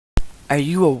Are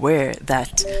you aware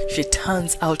that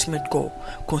Shaitan's ultimate goal,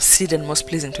 considered most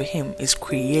pleasing to him, is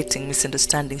creating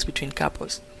misunderstandings between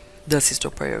couples? That's his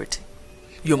top priority.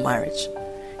 Your marriage.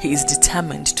 He is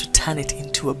determined to turn it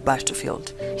into a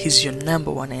battlefield. He's your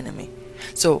number one enemy.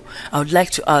 So, I would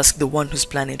like to ask the one who's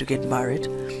planning to get married,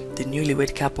 the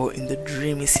newlywed couple in the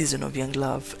dreamy season of young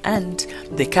love, and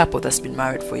the couple that's been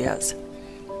married for years.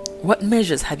 What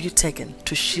measures have you taken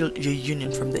to shield your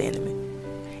union from the enemy?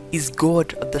 Is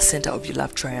God at the center of your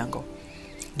love triangle?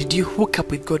 Did you hook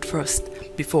up with God first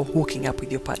before hooking up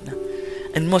with your partner?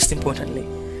 And most importantly,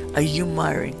 are you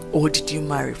marrying, or did you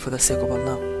marry for the sake of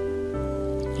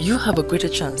Allah? You have a greater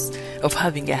chance of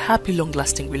having a happy,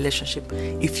 long-lasting relationship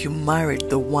if you married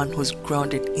the one who's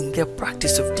grounded in their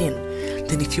practice of Deen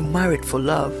than if you married for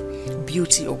love,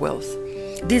 beauty, or wealth.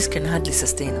 This can hardly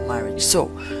sustain a marriage, so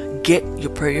get your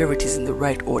priorities in the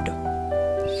right order.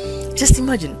 Just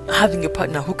imagine having a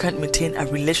partner who can't maintain a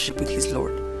relationship with his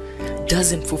Lord,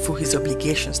 doesn't fulfill his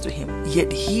obligations to him,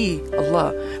 yet He,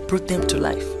 Allah, brought them to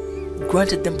life,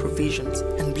 granted them provisions,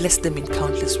 and blessed them in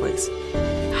countless ways.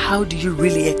 How do you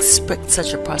really expect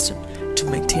such a person to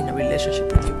maintain a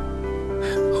relationship with you?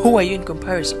 Who are you in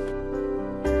comparison?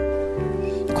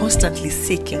 Constantly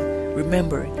seeking,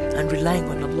 remembering, and relying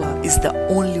on Allah is the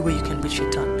only way you can beat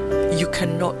Shaitan. You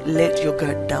cannot let your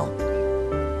guard down.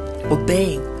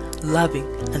 Obeying, loving,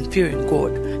 and fearing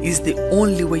God is the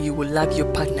only way you will love your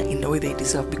partner in a way they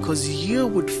deserve, because you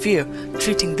would fear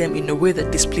treating them in a way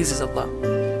that displeases Allah.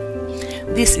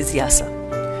 This is Yasa,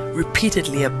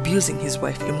 repeatedly abusing his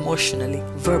wife emotionally,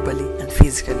 verbally, and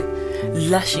physically,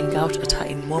 lashing out at her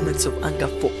in moments of anger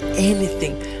for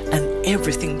anything and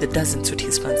everything that doesn't suit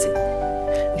his fancy.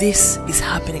 This is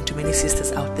happening to many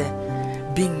sisters out there,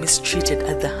 being mistreated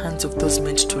at the hands of those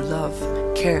meant to love,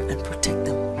 care, and protect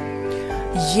them.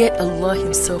 Yet Allah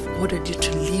Himself ordered you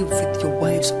to live with your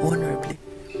wives honorably.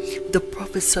 The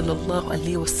Prophet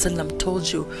ﷺ told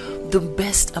you, the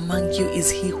best among you is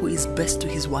he who is best to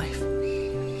his wife.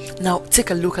 Now take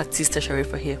a look at Sister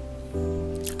Sharifa here,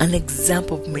 an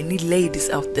example of many ladies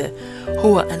out there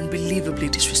who are unbelievably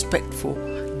disrespectful,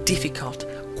 difficult,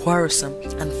 quarrelsome,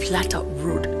 and flat out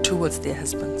rude towards their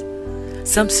husbands.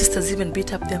 Some sisters even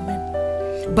beat up their men.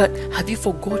 But have you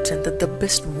forgotten that the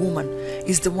best woman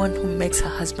is the one who makes her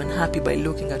husband happy by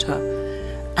looking at her?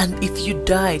 And if you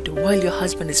died while your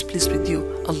husband is pleased with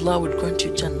you, Allah would grant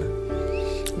you Jannah.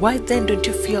 Why then don't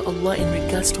you fear Allah in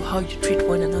regards to how you treat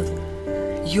one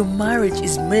another? Your marriage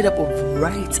is made up of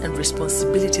rights and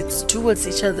responsibilities towards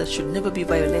each other that should never be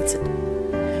violated.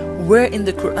 Where in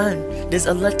the Quran does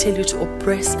Allah tell you to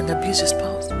oppress and abuse your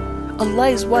spouse? Allah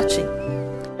is watching.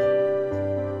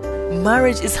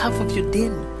 Marriage is half of your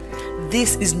deen.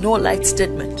 This is no light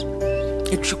statement.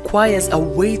 It requires a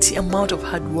weighty amount of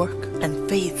hard work and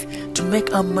faith to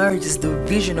make our marriages the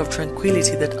vision of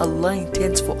tranquility that Allah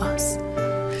intends for us.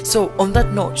 So on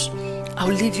that note,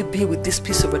 I'll leave you be with this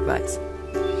piece of advice.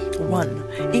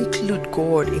 1. Include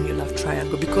God in your love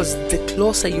triangle, because the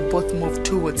closer you both move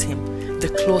towards Him, the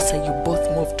closer you both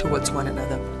move towards one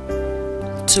another.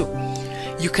 2.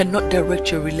 You cannot direct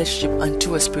your relationship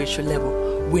onto a spiritual level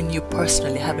when you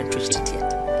personally haven't reached it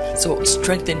yet. So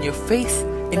strengthen your faith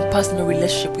in personal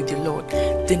relationship with your Lord,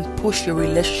 then push your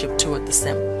relationship toward the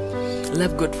same.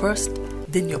 Love God first,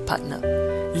 then your partner.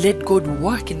 Let God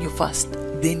work in you first,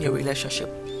 then your relationship.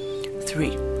 3.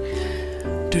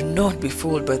 Do not be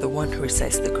fooled by the one who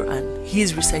recites the Quran.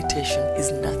 His recitation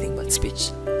is nothing but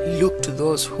speech. Look to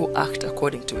those who act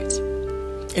according to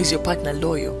it. Is your partner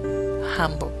loyal,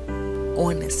 humble,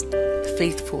 honest,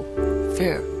 faithful,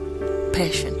 fair,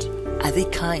 patient? Are they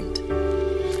kind?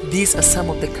 These are some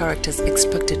of the characters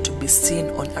expected to be seen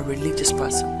on a religious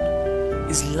person.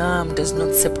 Islam does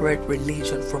not separate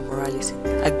religion from morality.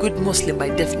 A good Muslim by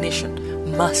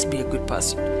definition must be a good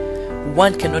person.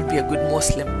 One cannot be a good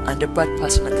Muslim and a bad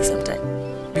person at the same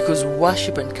time, because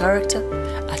worship and character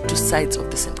are two sides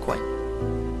of the same coin.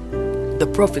 The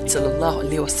Prophet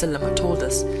ﷺ told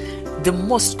us, the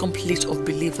most complete of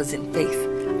believers in faith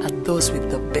are those with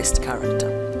the best character.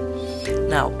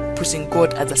 Now, putting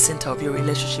God at the center of your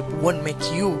relationship won't make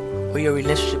you or your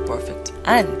relationship perfect,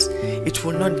 and it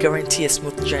will not guarantee a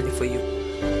smooth journey for you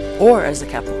or as a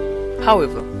couple.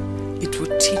 However, it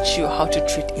will teach you how to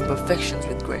treat imperfections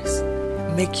with grace,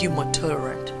 make you more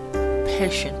tolerant,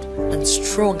 patient, and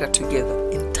stronger together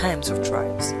in times of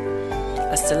trials.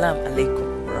 Assalamu alaikum.